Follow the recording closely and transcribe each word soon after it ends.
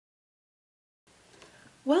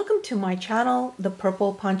Welcome to my channel, The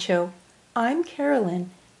Purple Poncho. I'm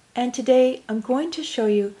Carolyn, and today I'm going to show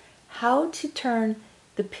you how to turn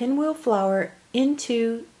the pinwheel flower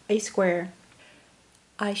into a square.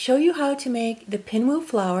 I show you how to make the pinwheel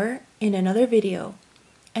flower in another video,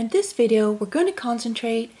 and this video we're going to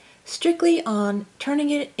concentrate strictly on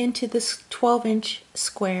turning it into this 12-inch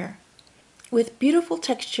square with beautiful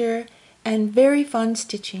texture and very fun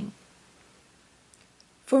stitching.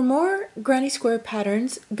 For more granny square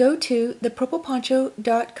patterns, go to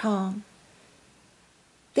thepurpleponcho.com.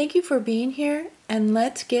 Thank you for being here, and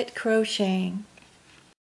let's get crocheting.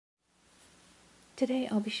 Today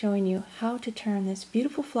I'll be showing you how to turn this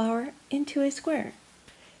beautiful flower into a square.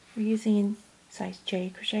 We're using size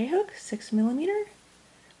J crochet hook, 6mm.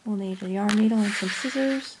 We'll need a yarn needle and some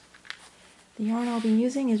scissors. The yarn I'll be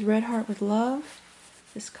using is Red Heart with Love.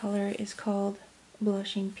 This color is called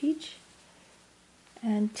Blushing Peach.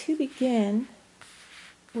 And to begin,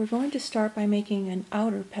 we're going to start by making an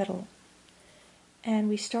outer petal. And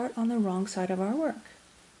we start on the wrong side of our work.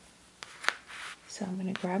 So I'm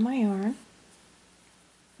going to grab my yarn,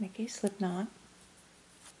 make a slip knot,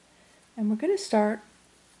 and we're going to start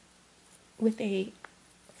with a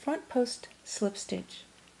front post slip stitch.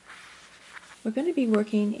 We're going to be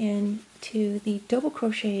working into the double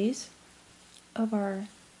crochets of our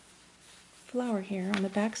flower here on the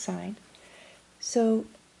back side. So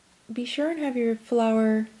be sure and have your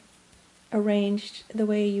flower arranged the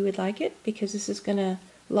way you would like it, because this is going to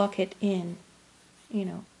lock it in,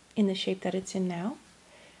 in the shape that it's in now.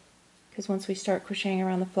 Because once we start crocheting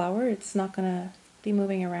around the flower, it's not going to be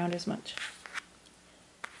moving around as much.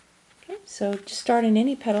 Okay, so just start in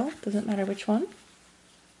any petal, doesn't matter which one.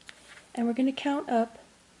 And we're going to count up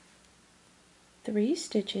 3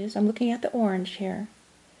 stitches. I'm looking at the orange here,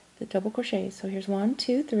 the double crochet. So here's 1,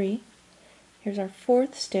 2, 3. Here's our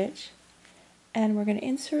 4th stitch, and we're going to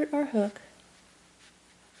insert our hook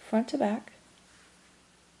front to back,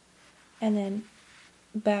 and then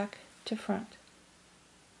back to front.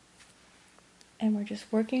 And we're just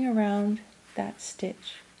working around that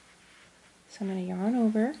stitch. So I'm going to yarn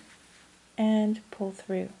over and pull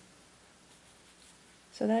through.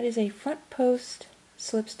 So that is a front post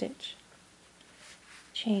slip stitch.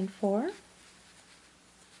 Chain 4.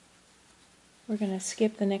 We're going to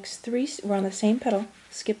skip the next 3, we're on the same petal,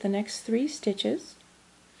 skip the next 3 stitches.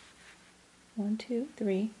 1, 2,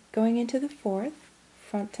 3, going into the 4th,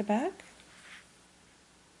 front to back,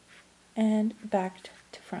 and back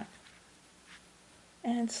to front.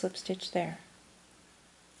 And slip stitch there.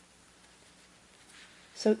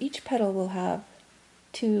 So each petal will have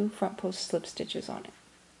 2 front post slip stitches on it,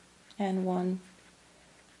 and 1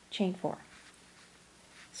 chain 4.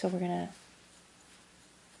 So we're going to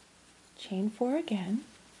chain 4 again,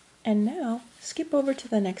 and now skip over to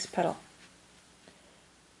the next petal.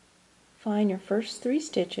 Find your first 3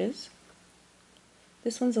 stitches.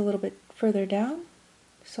 This one's a little bit further down,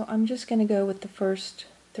 so I'm just going to go with the first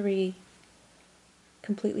 3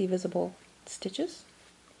 completely visible stitches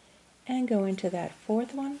and go into that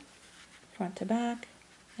 4th one, front to back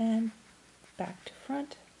and back to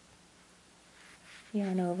front,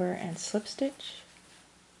 yarn over and slip stitch,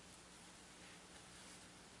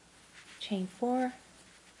 chain 4,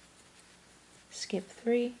 skip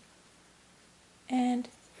 3, and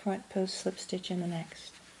front post slip stitch in the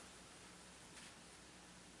next.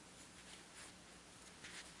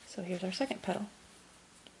 So here's our second petal.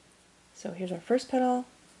 So here's our first petal,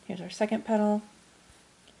 here's our second petal.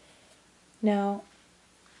 Now,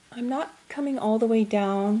 I'm not coming all the way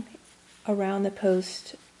down around the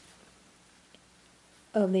post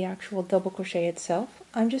of the actual double crochet itself.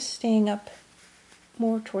 I'm just staying up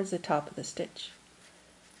more towards the top of the stitch.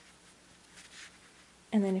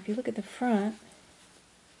 And then if you look at the front,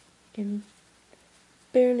 you can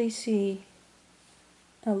barely see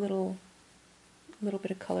a little bit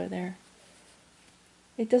of color there.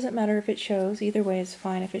 It doesn't matter if it shows, either way is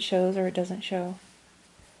fine if it shows or it doesn't show.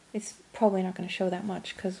 It's probably not going to show that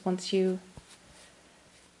much, because once you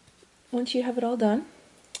have it all done,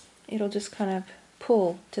 it'll just kind of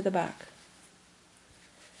pull to the back.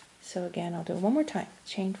 So again, I'll do it one more time.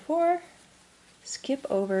 Chain 4, skip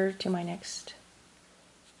over to my next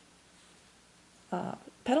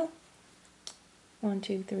petal. 1,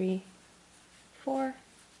 2, 3, 4.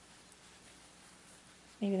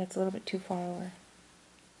 Maybe that's a little bit too far over.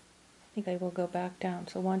 I think I will go back down.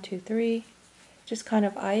 So 1, 2, 3. Just kind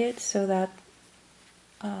of eye it so that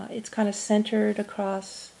it's kind of centered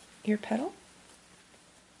across your petal.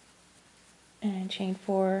 And chain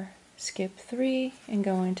 4, skip 3, and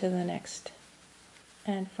go into the next,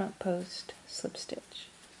 and front post slip stitch.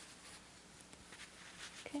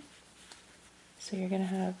 Okay. So you're going to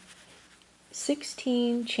have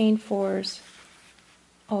 16 chain 4s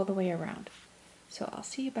all the way around. So I'll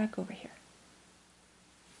see you back over here.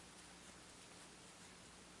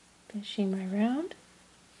 Finishing my round,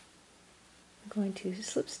 I'm going to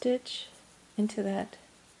slip stitch into that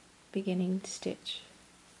beginning stitch.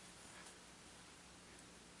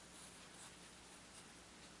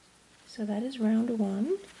 So that is round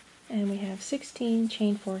 1, and we have 16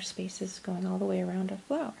 chain 4 spaces going all the way around our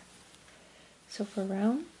flower. So for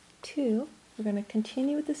round 2, we're going to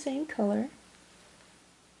continue with the same color,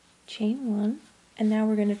 chain 1, and now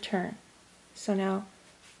we're going to turn. So now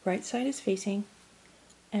right side is facing,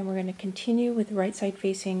 and we're going to continue with right side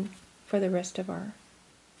facing for the rest of our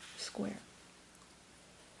square.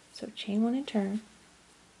 So chain 1 and turn.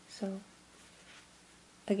 So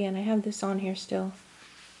again, I have this on here still,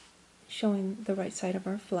 showing the right side of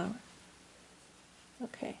our flower.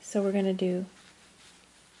 Okay, so we're going to do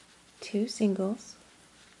 2 singles,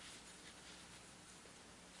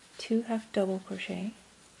 2 half double crochet,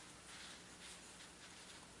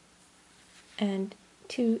 and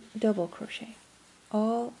 2 double crochet,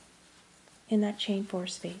 all in that chain 4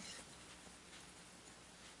 space.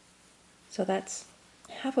 So that's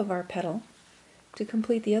half of our petal. To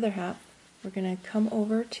complete the other half, we're going to come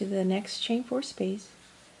over to the next chain 4 space,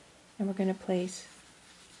 and we're going to place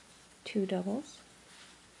 2 doubles,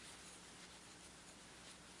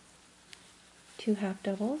 2 half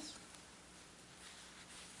doubles,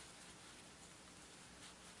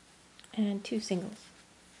 and 2 singles.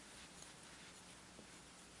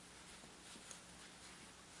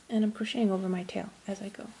 And I'm crocheting over my tail as I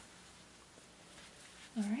go.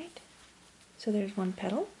 Alright, so there's one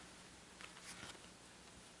petal,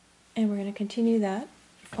 and we're going to continue that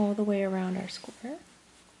all the way around our square.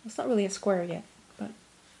 It's not really a square yet, but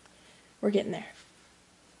we're getting there.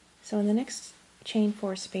 So in the next chain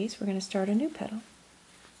 4 space, we're going to start a new petal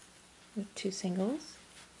with 2 singles,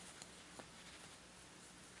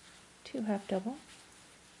 2 half double,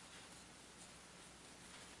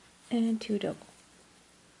 and 2 double.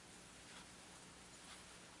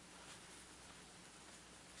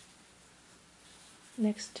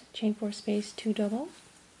 Next chain 4 space, 2 double,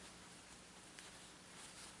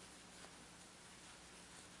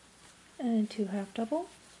 and 2 half double,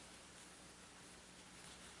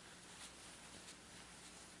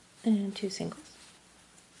 and 2 singles.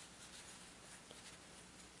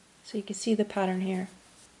 So you can see the pattern here,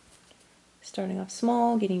 starting off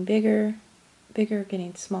small, getting bigger, bigger,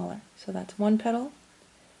 getting smaller. So that's 1 petal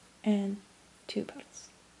and 2 petals.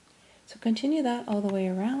 So continue that all the way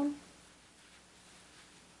around.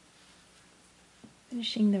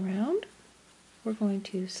 Finishing the round, we're going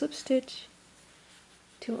to slip stitch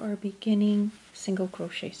to our beginning single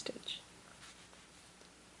crochet stitch.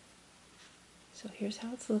 So here's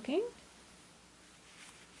how it's looking.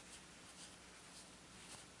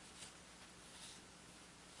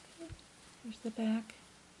 Okay, here's the back.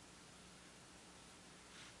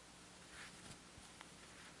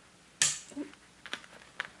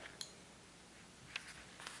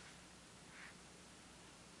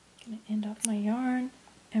 Going to end off my yarn,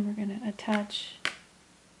 and we're going to attach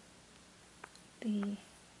the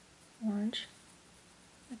orange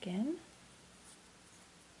again.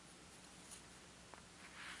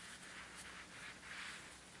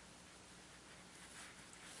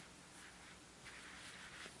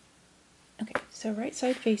 Okay, so right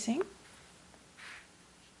side facing,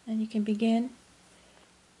 and you can begin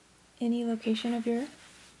any location of your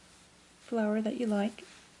flower that you like.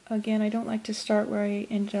 Again, I don't like to start where I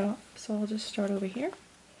ended up, so I'll just start over here.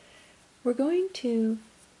 We're going to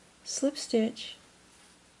slip stitch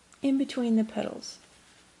in between the petals.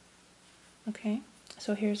 Okay,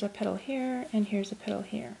 so here's a petal here, and here's a petal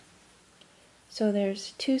here. So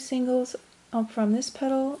there's 2 singles from this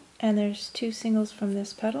petal, and there's 2 singles from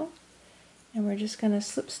this petal, and we're just going to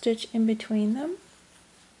slip stitch in between them,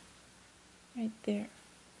 right there.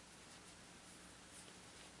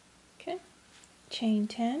 Okay, chain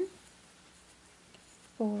 10,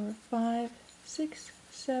 4, 5, 6,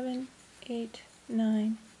 7, 8,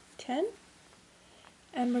 9, 10,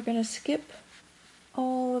 and we're going to skip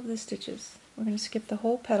all of the stitches. We're going to skip the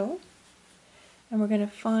whole petal, and we're going to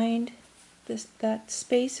find that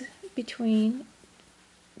space between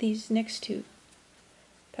these next 2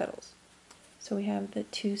 petals. So we have the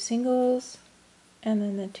 2 singles, and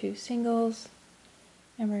then the 2 singles,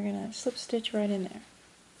 and we're going to slip stitch right in there.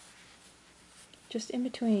 Just in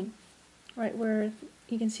between, right where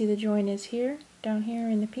you can see the join is here, down here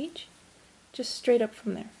in the peach, just straight up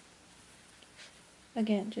from there.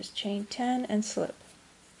 Again, just chain 10 and slip.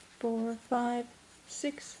 4, 5,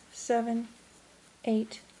 6, 7,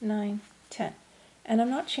 8, 9, 10. And I'm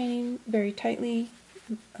not chaining very tightly,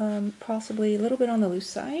 possibly a little bit on the loose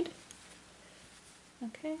side.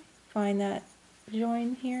 Okay, find that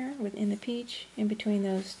join here within the peach, in between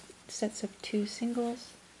those sets of 2 singles,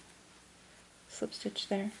 slip stitch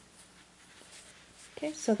there.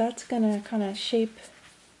 Okay, so that's gonna kind of shape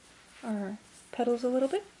our petals a little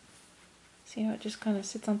bit. See how it just kind of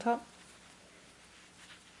sits on top?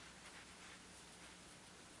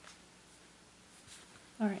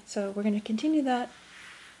 Alright, so we're going to continue that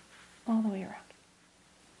all the way around.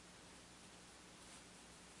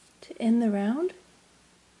 To end the round,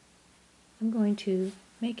 I'm going to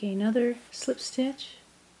make another slip stitch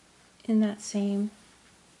in that same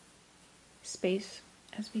space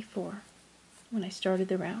as before when I started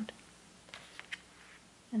the round.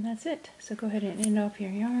 And that's it. So go ahead and end off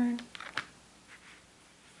your yarn.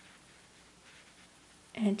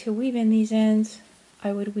 And to weave in these ends,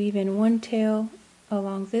 I would weave in one tail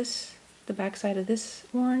along this, the back side of this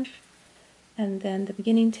orange, and then the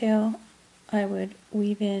beginning tail I would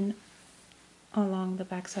weave in along the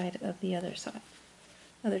back side of the other side,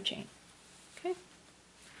 other chain. Okay.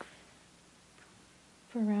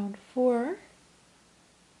 For round 4,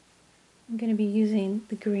 I'm going to be using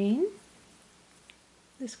the green.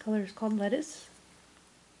 This color is called Lettuce.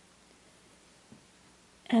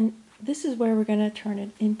 And this is where we're going to turn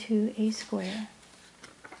it into a square.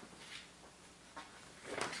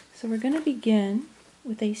 So we're going to begin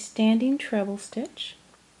with a standing treble stitch,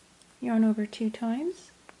 yarn over 2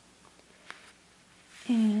 times,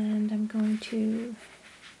 and I'm going to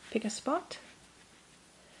pick a spot,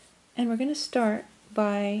 and we're going to start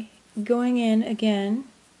by going in again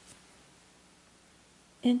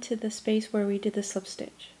into the space where we did the slip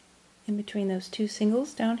stitch, in between those 2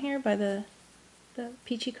 singles down here by the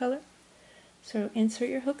peachy color. So insert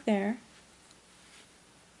your hook there,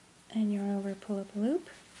 and yarn over, pull up a loop,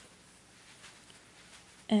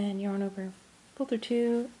 and yarn over, pull through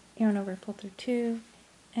 2, yarn over, pull through 2,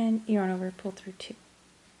 and yarn over, pull through 2.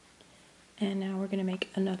 And now we're going to make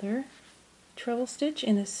another treble stitch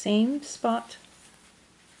in the same spot.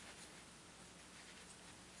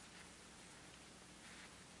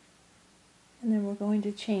 And then we're going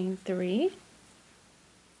to chain 3,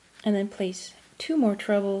 and then place 2 more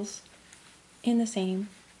trebles in the same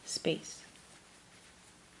space.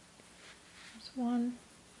 There's 1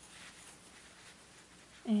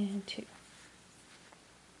 and 2.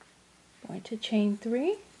 Going to chain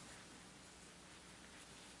 3,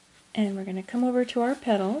 and we're going to come over to our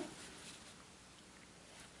petal,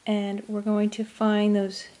 and we're going to find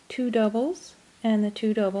those 2 doubles and the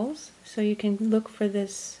 2 doubles. So you can look for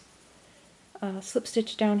this slip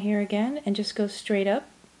stitch down here again and just go straight up,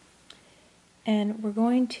 and we're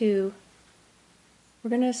going to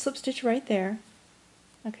slip stitch right there.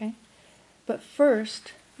 Okay, but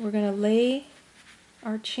first we're going to lay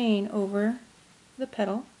our chain over the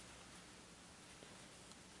petal,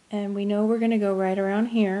 and we know we're going to go right around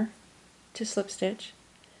here to slip stitch,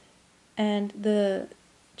 and the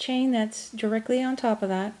chain that's directly on top of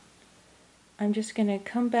that, I'm just going to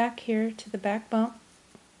come back here to the back bump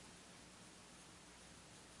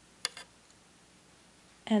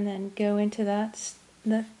and then go into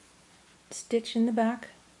the stitch in the back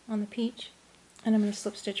on the peach, and I'm going to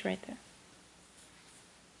slip stitch right there.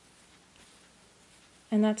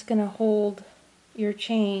 And that's going to hold your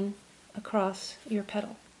chain across your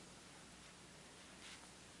petal.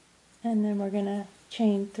 And then we're going to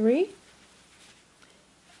chain 3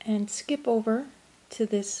 and skip over to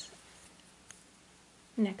this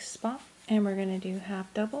next spot, and we're going to do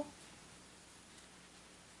half double,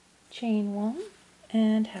 chain 1,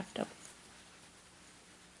 and half double.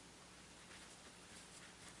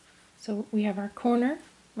 So we have our corner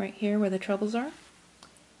right here where the trebles are,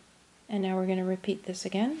 and now we're going to repeat this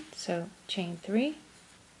again. So chain 3,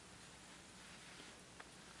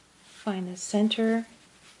 find the center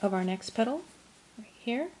of our next petal right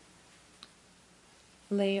here,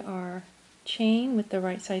 lay our chain with the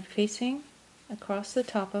right side facing across the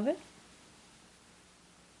top of it.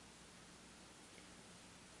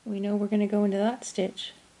 We know we're going to go into that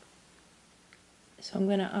stitch, so I'm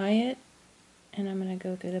going to eye it, and I'm going to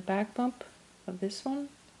go through the back bump of this one,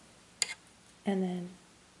 and then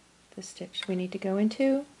the stitch we need to go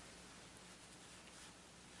into,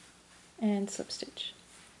 and slip stitch.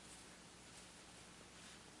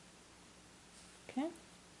 Okay,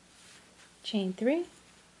 chain 3,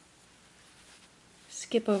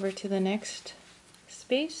 skip over to the next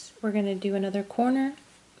space. We're going to do another corner,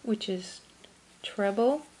 which is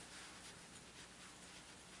treble,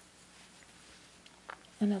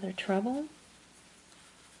 another treble,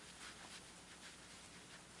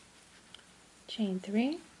 chain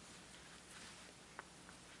 3,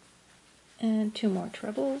 and 2 more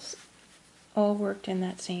trebles, all worked in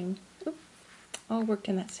that same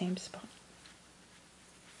spot.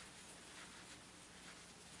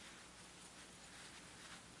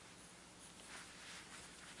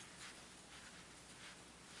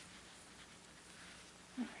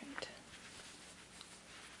 All right.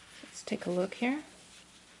 Let's take a look here.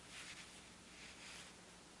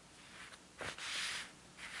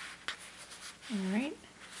 All right.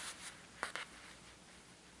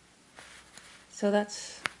 So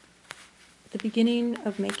that's the beginning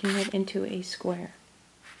of making it into a square.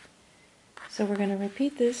 So we're going to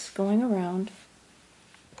repeat this going around.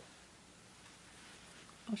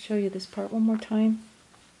 I'll show you this part one more time.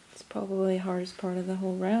 It's probably the hardest part of the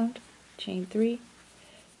whole round. Chain 3,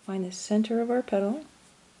 find the center of our petal,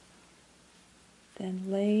 then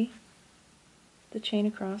lay the chain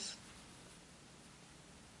across,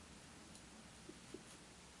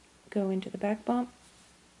 go into the back bump,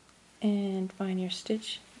 and find your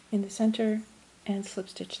stitch in the center and slip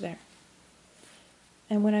stitch there.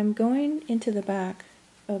 And when I'm going into the back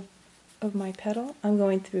of my petal, I'm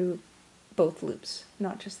going through both loops,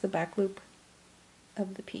 not just the back loop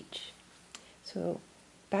of the peach. So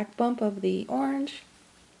back bump of the orange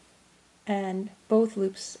and both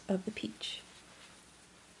loops of the peach.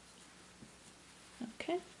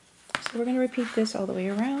 Okay, so we're going to repeat this all the way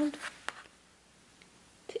around.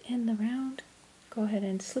 To end the round, go ahead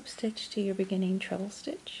and slip stitch to your beginning treble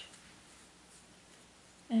stitch.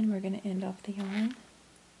 And we're going to end off the yarn.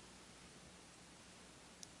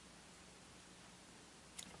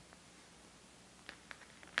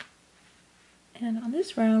 And on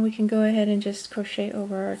this round, we can go ahead and just crochet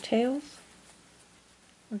over our tails.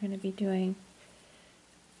 We're going to be doing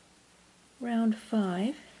round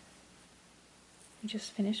 5. We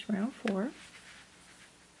just finished round 4.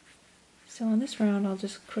 So on this round, I'll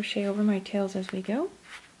just crochet over my tails as we go.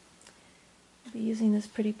 I'll be using this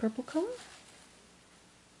pretty purple color.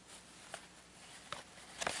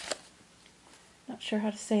 Not sure how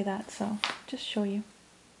to say that, so just show you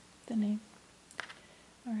the name.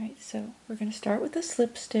 Alright, so we're going to start with a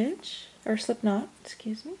slip stitch, or slip knot,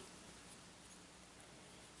 excuse me.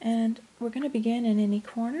 And we're going to begin in any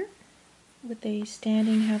corner with a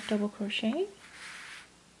standing half double crochet.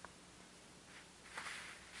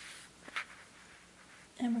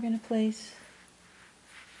 And we're going to place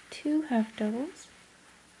 2 half doubles.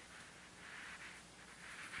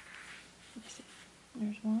 Let's see,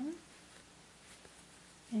 there's 1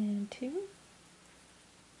 and 2.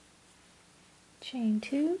 Chain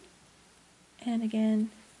 2, and again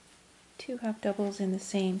 2 half doubles in the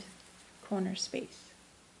same corner space.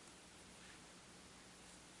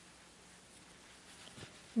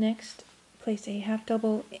 Next, place a half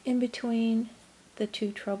double in between the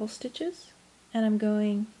 2 treble stitches, and I'm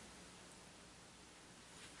going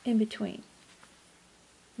in between,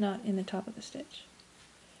 not in the top of the stitch.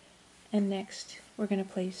 And next, we're going to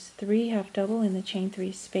place 3 half double in the chain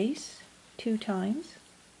 3 space 2 times.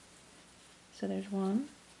 So there's 1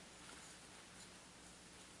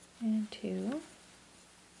 and 2,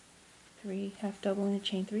 3 half double in the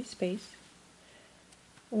chain 3 space,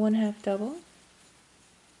 1 half double.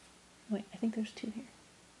 Wait, I think there's 2 here.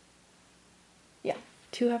 Yeah,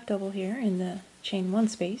 2 half double here in the chain 1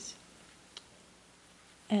 space.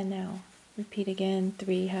 And now repeat again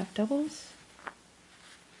 3 half doubles.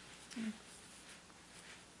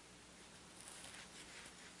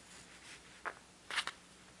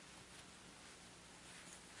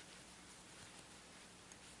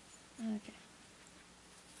 Okay.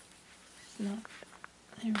 It's not.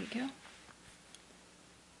 There we go.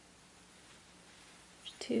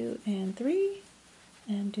 2 and 3,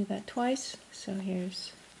 and do that twice. So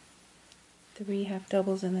here's 3 half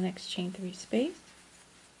doubles in the next chain 3 space.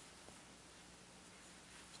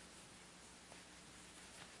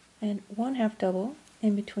 And 1 half double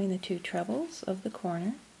in between the 2 trebles of the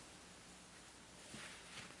corner.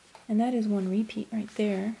 And that is 1 repeat right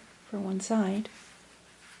there for one side.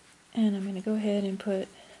 And I'm going to go ahead and put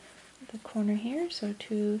the corner here, so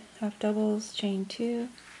 2 half doubles, chain 2,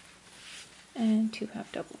 and 2 half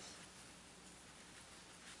doubles.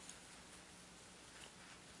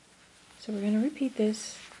 So we're going to repeat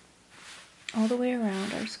this all the way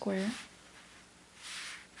around our square.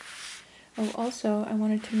 Oh, also I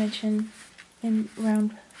wanted to mention in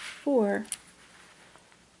round 4,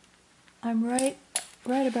 I'm right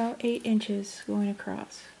about 8 inches going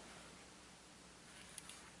across.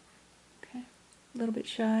 Okay, a little bit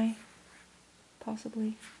shy,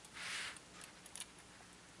 possibly,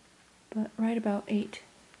 but right about 8.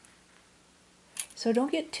 So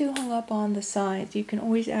don't get too hung up on the sides. You can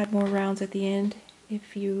always add more rounds at the end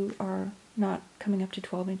if you are not coming up to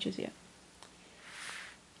 12 inches yet.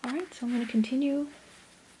 Alright, so I'm going to continue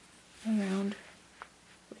around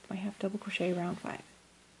with my half double crochet round 5.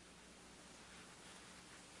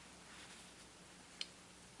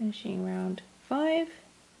 Finishing round 5,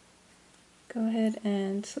 go ahead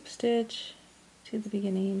and slip stitch to the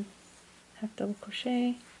beginning half double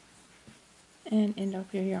crochet and end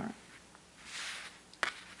up your yarn.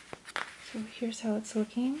 So here's how it's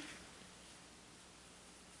looking.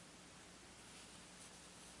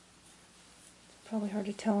 It's probably hard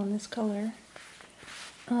to tell in this color.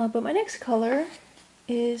 But my next color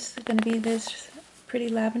is going to be this pretty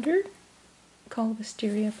lavender called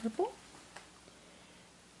Wisteria Purple.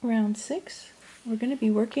 Round 6, we're going to be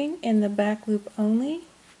working in the back loop only.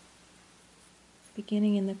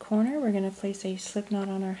 Beginning in the corner, we're going to place a slip knot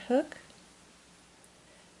on our hook.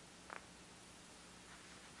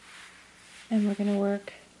 And we're going to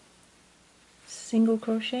work single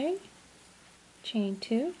crochet, chain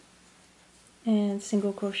 2, and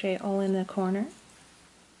single crochet all in the corner.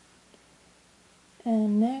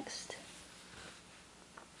 And next,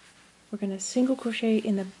 we're going to single crochet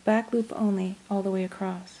in the back loop only all the way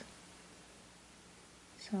across.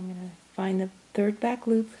 So I'm going to find the third back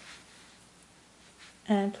loop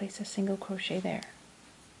and place a single crochet there.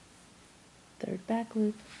 Third back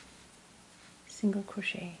loop, single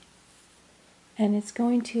crochet. And it's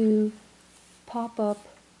going to pop up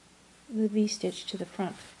the V-stitch to the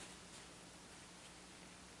front.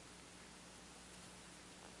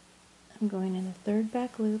 I'm going in the third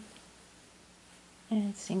back loop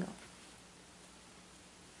and single.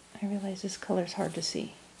 I realize this color is hard to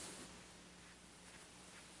see.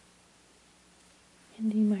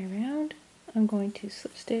 Ending my round, I'm going to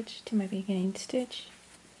slip stitch to my beginning stitch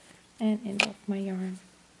and end up my yarn.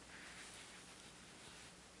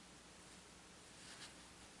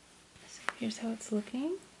 So here's how it's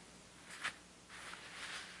looking.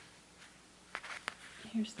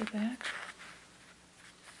 Here's the back.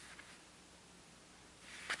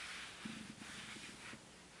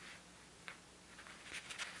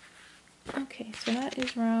 Okay, so that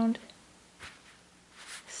is round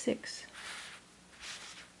 6.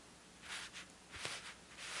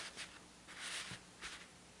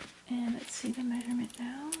 And let's see the measurement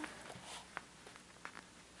now.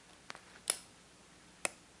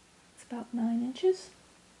 It's about 9 inches.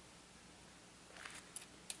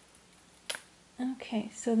 Okay,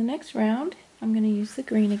 so the next round, I'm going to use the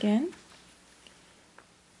green again.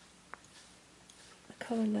 The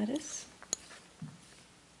color lettuce.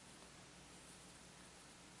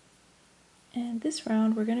 And this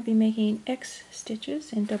round we're going to be making X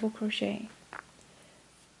stitches in double crochet.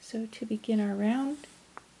 So to begin our round,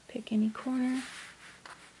 pick any corner,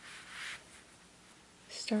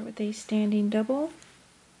 start with a standing double,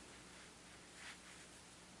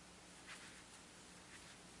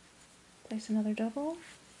 place another double,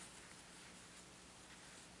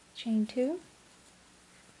 chain 2,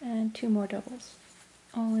 and 2 more doubles,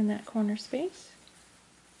 all in that corner space.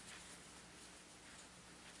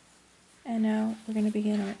 And now we're going to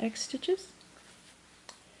begin our X stitches.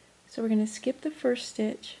 So we're going to skip the first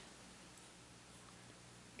stitch,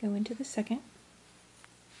 go into the second,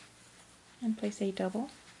 and place a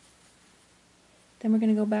double. Then we're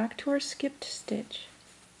going to go back to our skipped stitch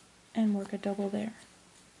and work a double there.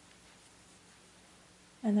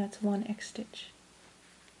 And that's 1 X stitch.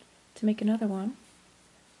 To make another one,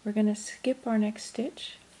 we're going to skip our next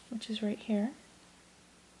stitch, which is right here,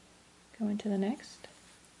 go into the next,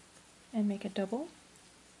 and make a double.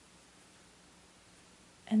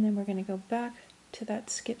 And then we're going to go back to that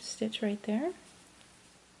skipped stitch right there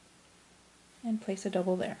and place a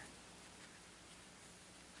double there.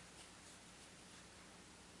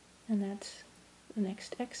 And that's the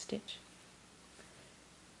next X stitch.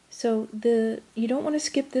 So you don't want to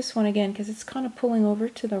skip this one again because it's kind of pulling over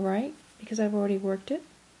to the right because I've already worked it.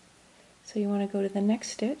 So you want to go to the next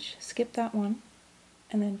stitch, skip that one,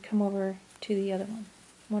 and then come over to the other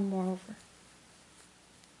one more over.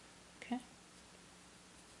 Okay?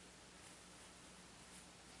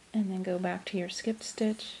 And then go back to your skipped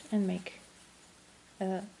stitch and make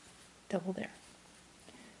a double there.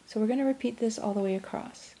 So we're going to repeat this all the way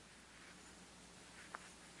across.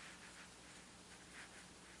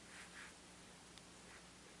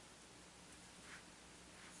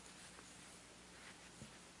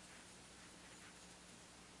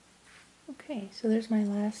 Okay, so there's my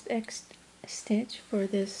last X stitch for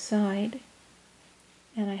this side,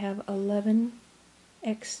 and I have 11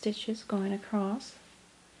 X stitches going across.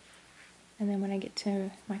 And then when I get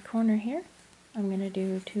to my corner here, I'm going to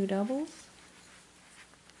do 2 doubles,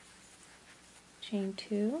 chain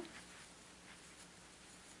 2,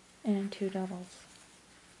 and 2 doubles.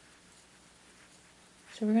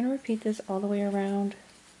 So we're going to repeat this all the way around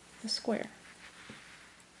the square.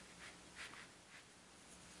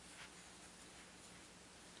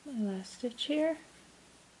 My last stitch here,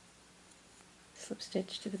 slip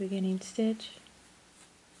stitch to the beginning stitch,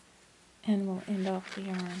 and we'll end off the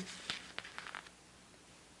yarn.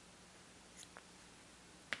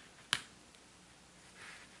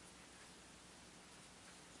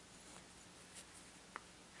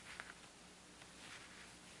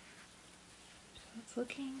 So it's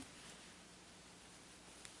looking,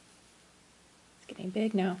 it's getting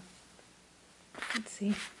big now. Let's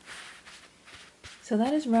see. So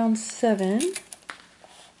that is round 7,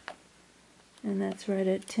 and that's right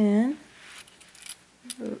at 10,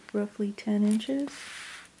 roughly 10 inches.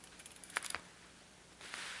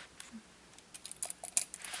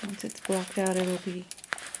 Once it's blocked out, it'll be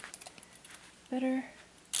better.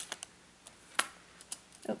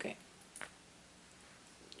 Okay.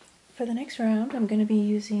 For the next round, I'm going to be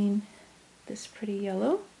using this pretty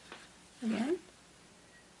yellow again.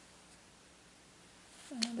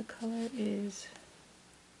 The color is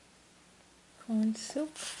corn silk.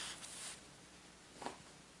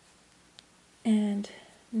 And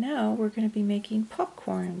now we're going to be making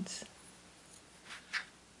popcorns.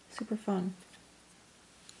 Super fun.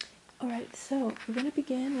 Alright, so we're going to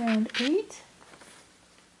begin round 8.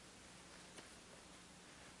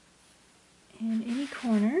 In any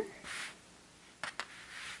corner,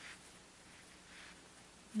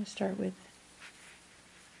 I'm going to start with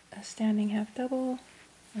a standing half double,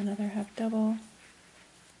 another half double,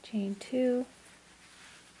 chain 2,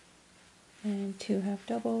 and 2 half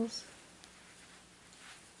doubles,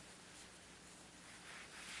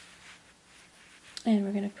 and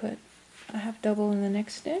we're going to put a half double in the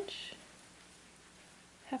next stitch,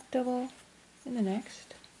 half double in the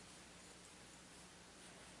next,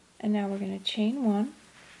 and now we're going to chain 1,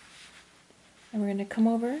 and we're going to come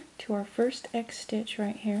over to our first X stitch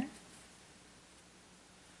right here,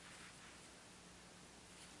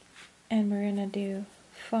 and we're going to do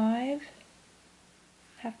 5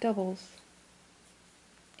 half doubles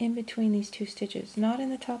in between these 2 stitches, not in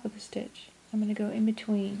the top of the stitch. I'm going to go in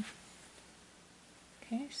between.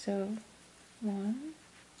 Okay, so 1,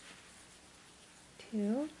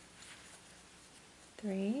 2,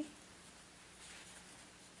 3,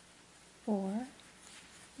 4,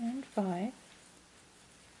 and 5.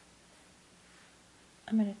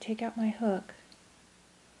 I'm going to take out my hook,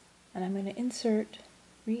 and I'm going to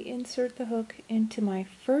reinsert the hook into my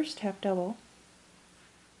first half double,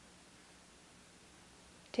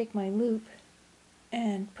 take my loop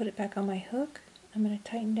and put it back on my hook. I'm going to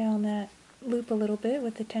tighten down that loop a little bit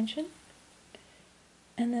with the tension,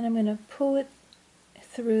 and then I'm going to pull it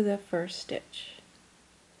through the first stitch,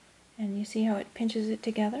 and you see how it pinches it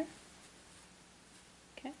together?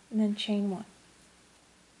 Okay, and then chain 1.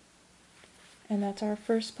 And that's our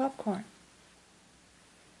first popcorn.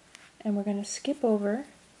 And we're going to skip over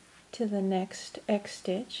to the next X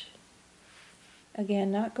stitch.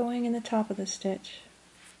 Again, not going in the top of the stitch.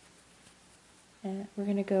 And we're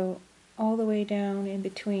going to go all the way down in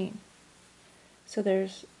between. So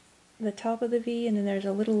there's the top of the V, and then there's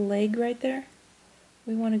a little leg right there.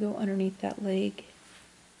 We want to go underneath that leg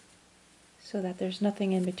so that there's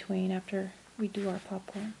nothing in between after we do our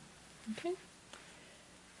popcorn. Okay?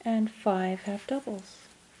 And 5 half doubles.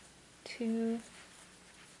 2,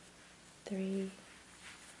 3,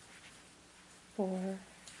 4,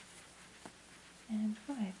 and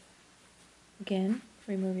 5. Again,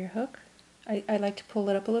 remove your hook. I like to pull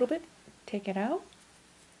it up a little bit, take it out,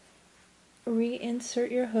 reinsert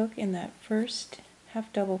your hook in that first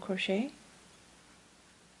half double crochet,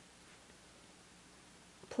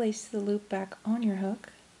 place the loop back on your hook,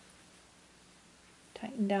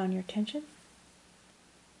 tighten down your tension,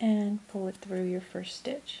 and pull it through your first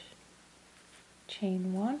stitch.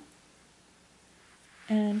 Chain 1,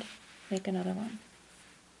 and make another one.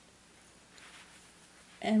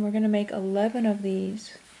 And we're going to make 11 of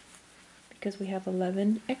these because we have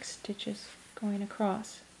 11 X stitches going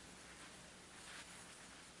across.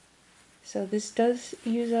 So this does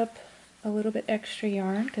use up a little bit extra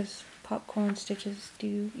yarn because popcorn stitches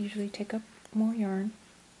do usually take up more yarn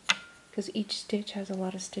because each stitch has a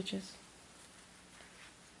lot of stitches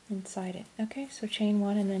inside it. Okay, so chain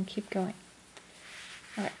 1 and then keep going.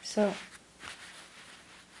 Alright, so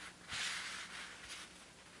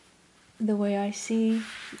the way I see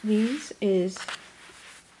these is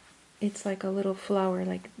it's like a little flower,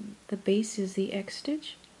 like the base is the X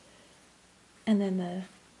stitch and then the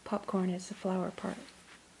popcorn is the flower part.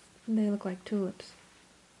 And they look like tulips.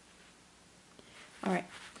 Alright,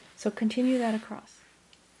 so continue that across.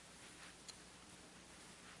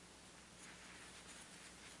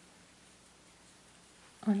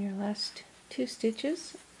 On your last 2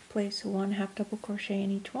 stitches, place 1 half double crochet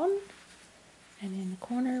in each one, and in the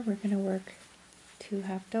corner we're going to work 2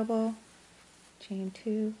 half double, chain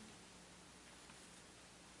 2,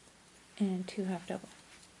 and 2 half double.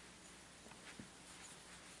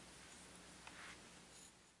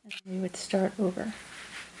 And we would start over.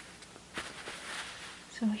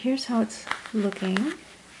 So here's how it's looking. Isn't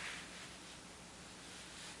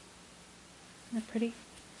that pretty?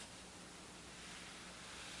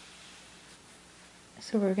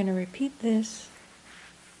 So we're going to repeat this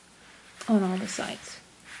on all the sides.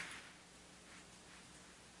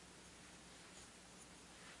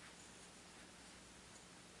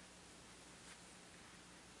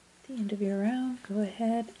 At the end of your round, go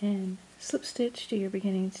ahead and slip stitch to your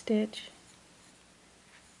beginning stitch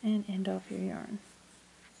and end off your yarn.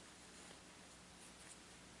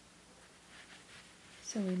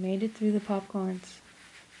 So we made it through the popcorns.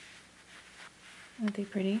 Aren't they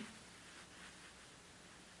pretty?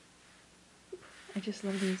 I just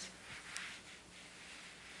love these.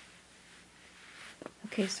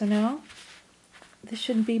 Okay, so now this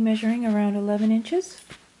should be measuring around 11 inches.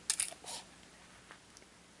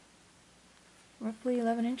 Roughly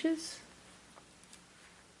 11 inches.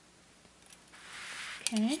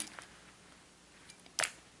 Okay.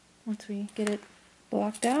 Once we get it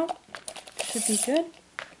blocked out, should be good.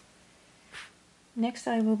 Next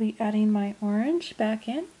I will be adding my orange back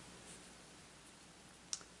in.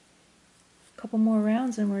 A couple more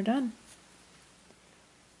rounds and we're done.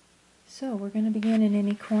 So we're going to begin in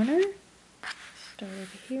any corner. Start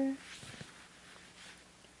over here.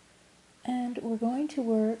 And we're going to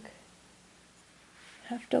work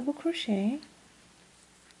half double crochet,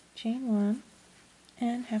 chain 1,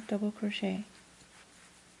 and half double crochet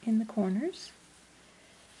in the corners.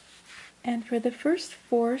 And for the first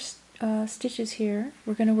 4 stitches here,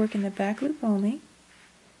 we're going to work in the back loop only,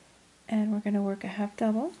 and we're going to work a half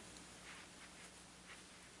double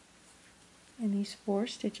in these 4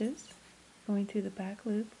 stitches going through the back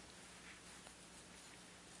loop,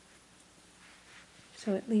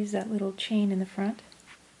 so it leaves that little chain in the front.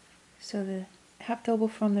 So the half double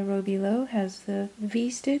from the row below has the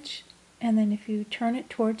V stitch, and then if you turn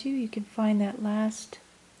it towards you, you can find that last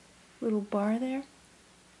little bar there.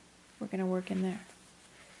 We're going to work in there.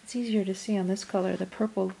 It's easier to see on this color. The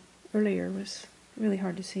purple earlier was really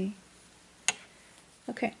hard to see.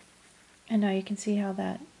 Okay, and now you can see how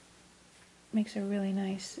that makes a really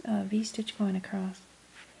nice V stitch going across.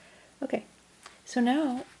 Okay, so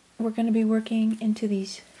now we're going to be working into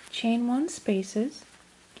these chain 1 spaces,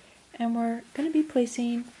 and we're going to be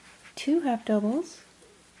placing 2 half doubles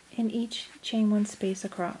in each chain 1 space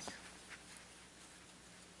across.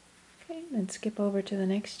 Okay, then skip over to the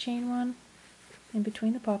next chain 1 in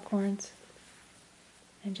between the popcorns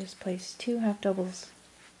and just place 2 half doubles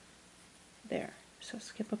there. So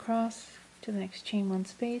skip across to the next chain 1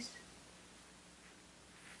 space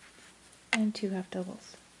and 2 half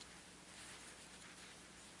doubles.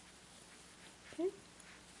 Okay.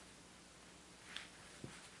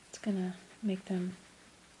 It's gonna make them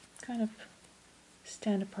kind of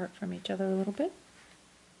stand apart from each other a little bit.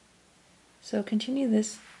 So continue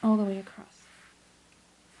this all the way across.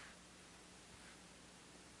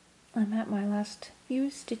 I'm at my last few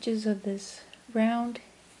stitches of this round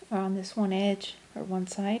on this one edge or one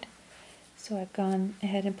side, so I've gone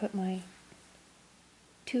ahead and put my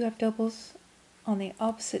 2 half doubles on the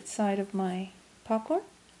opposite side of my popcorn,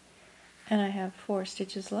 and I have 4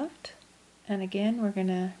 stitches left. And again, we're going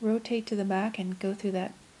to rotate to the back and go through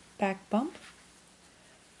that back bump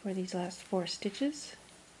for these last 4 stitches.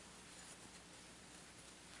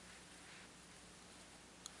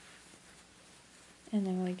 And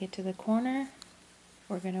then when we get to the corner,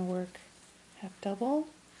 we're going to work half double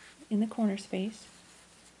in the corner space,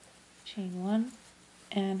 chain 1,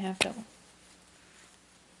 and half double.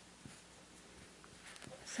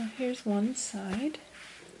 So here's one side.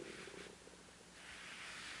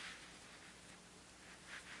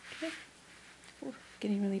 Okay. Ooh,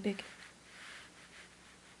 getting really big.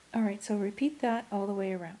 Alright, so repeat that all the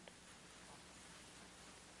way around.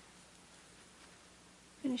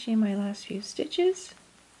 Finishing my last few stitches,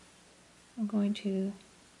 I'm going to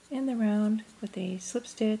end the round with a slip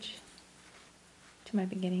stitch to my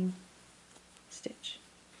beginning stitch.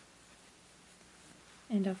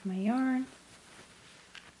 End off my yarn,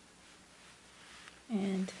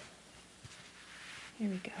 and here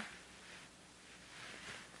we go.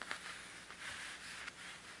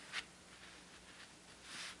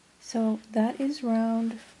 So that is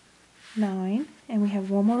round 9, and we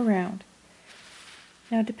have one more round.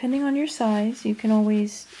 Now, depending on your size, you can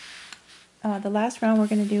always, the last round we're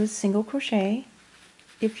going to do is single crochet,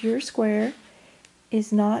 if your square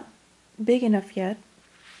is not big enough yet,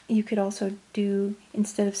 you could also do,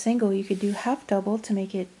 instead of single, you could do half double to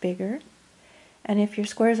make it bigger. And if your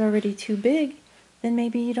square is already too big, then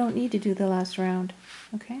maybe you don't need to do the last round.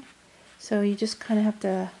 Okay? So you just kind of have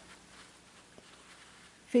to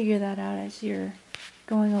figure that out as you're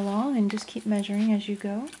going along and just keep measuring as you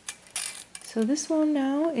go. So this one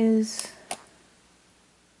now is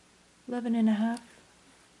 11.5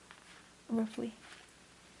 roughly.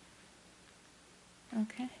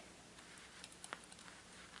 Okay.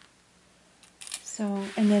 So,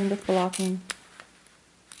 and then with blocking,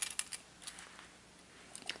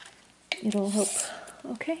 it'll help.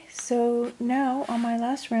 Okay, so now on my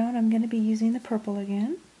last round, I'm going to be using the purple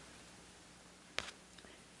again.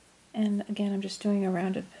 And again, I'm just doing a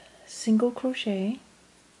round of single crochet.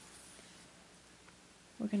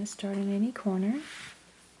 We're going to start in any corner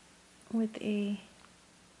with a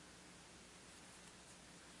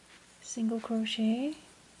single crochet,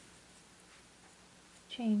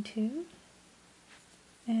 chain 2,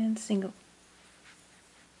 and single.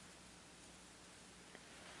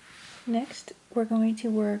 Next, we're going to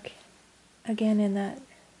work again in that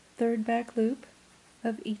third back loop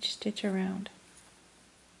of each stitch around.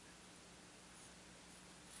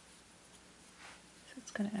 So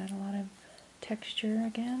it's going to add a lot of texture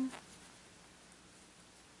again.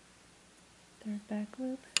 Third back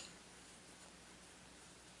loop.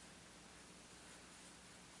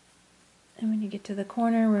 And when you get to the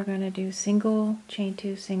corner, we're going to do single, chain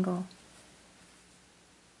 2, single.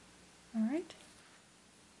 Alright.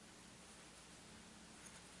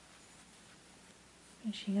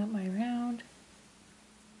 Finishing up my round.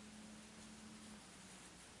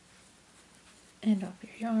 End off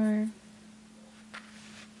your yarn.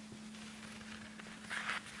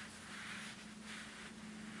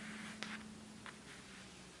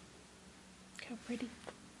 Look how pretty.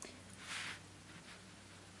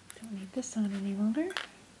 Don't need this on any longer.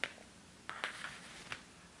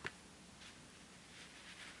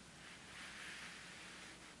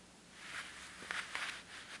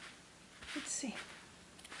 Let's see.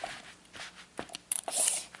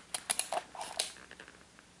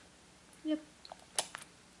 Yep.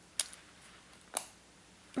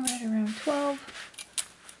 Right around 12.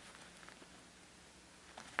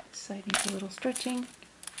 This side needs a little stretching.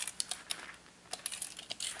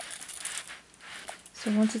 So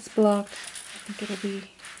once it's blocked, I think it'll be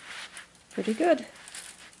pretty good.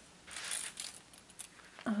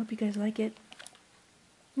 I hope you guys like it.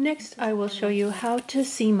 Next, I will show you how to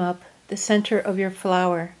seam up the center of your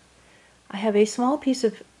flower. I have a small piece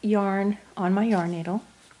of yarn on my yarn needle.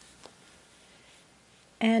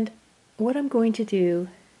 And what I'm going to do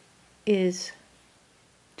is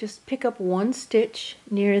just pick up one stitch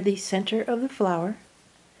near the center of the flower,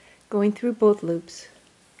 going through both loops.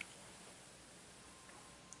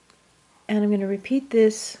 And I'm going to repeat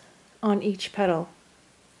this on each petal.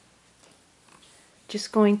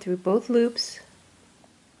 Just going through both loops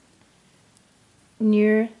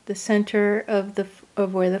near the center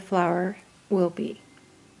of where the flower will be.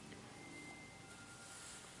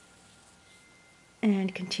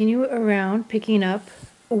 And continue around, picking up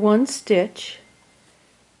one stitch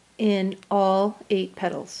in all 8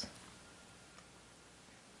 petals.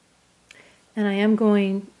 And I am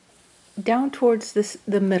going down towards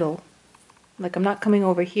the middle. Like I'm not coming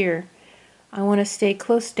over here. I want to stay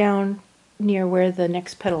close down near where the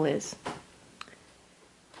next petal is.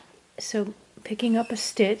 So picking up a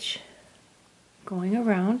stitch, going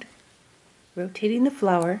around, rotating the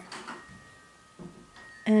flower,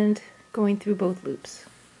 and going through both loops.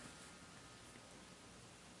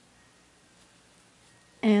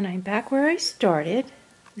 And I'm back where I started.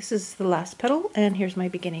 This is the last petal, and here's my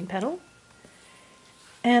beginning petal.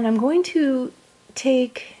 And I'm going to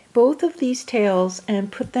take both of these tails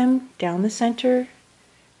and put them down the center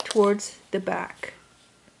towards the back.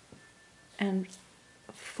 And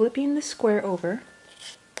flipping the square over,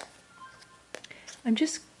 I'm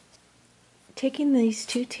just taking these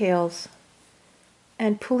 2 tails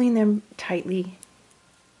and pulling them tightly,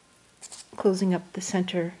 closing up the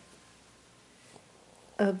center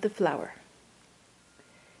of the flower.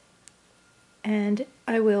 And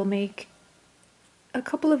I will make a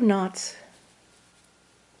couple of knots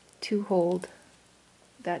to hold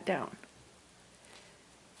that down.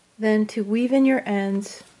 Then to weave in your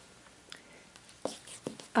ends,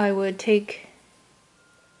 I would take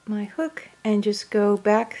my hook and just go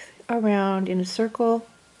back around in a circle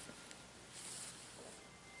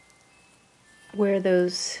where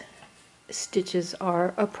those stitches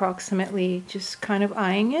are approximately, just kind of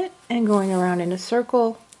eyeing it and going around in a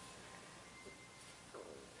circle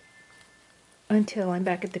until I'm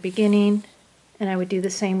back at the beginning, and I would do the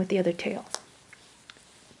same with the other tail.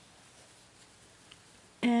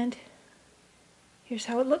 And here's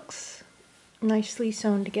how it looks, nicely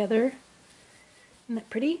sewn together. Isn't that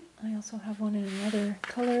pretty? I also have one in another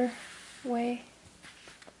color way.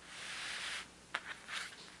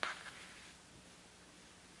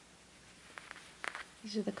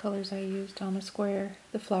 These are the colors I used on the square,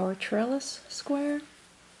 the flower trellis square.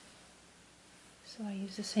 So I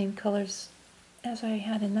use the same colors as I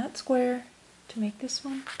had in that square to make this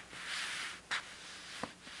one.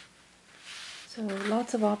 So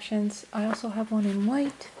lots of options. I also have one in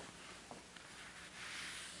white.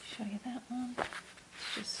 Show you that one.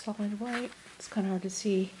 It's just solid white. It's kind of hard to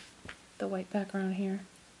see the white background here.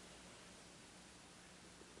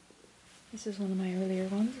 This is one of my earlier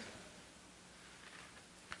ones.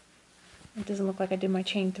 It doesn't look like I did my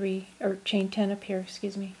chain 3 or chain 10 up here,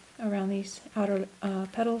 excuse me, around these outer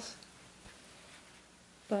petals,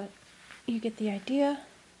 but you get the idea.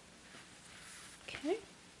 Okay,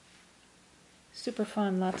 super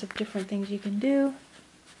fun, lots of different things you can do,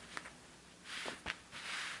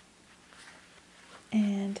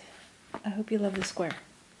 and I hope you love the square.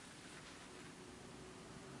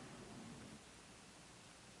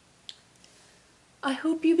 I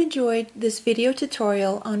hope you've enjoyed this video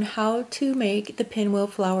tutorial on how to make the pinwheel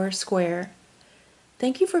flower square.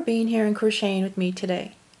 Thank you for being here and crocheting with me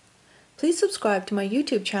today. Please subscribe to my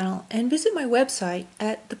YouTube channel and visit my website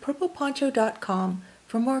at thepurpleponcho.com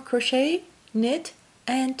for more crochet, knit,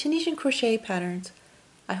 and Tunisian crochet patterns.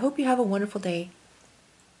 I hope you have a wonderful day.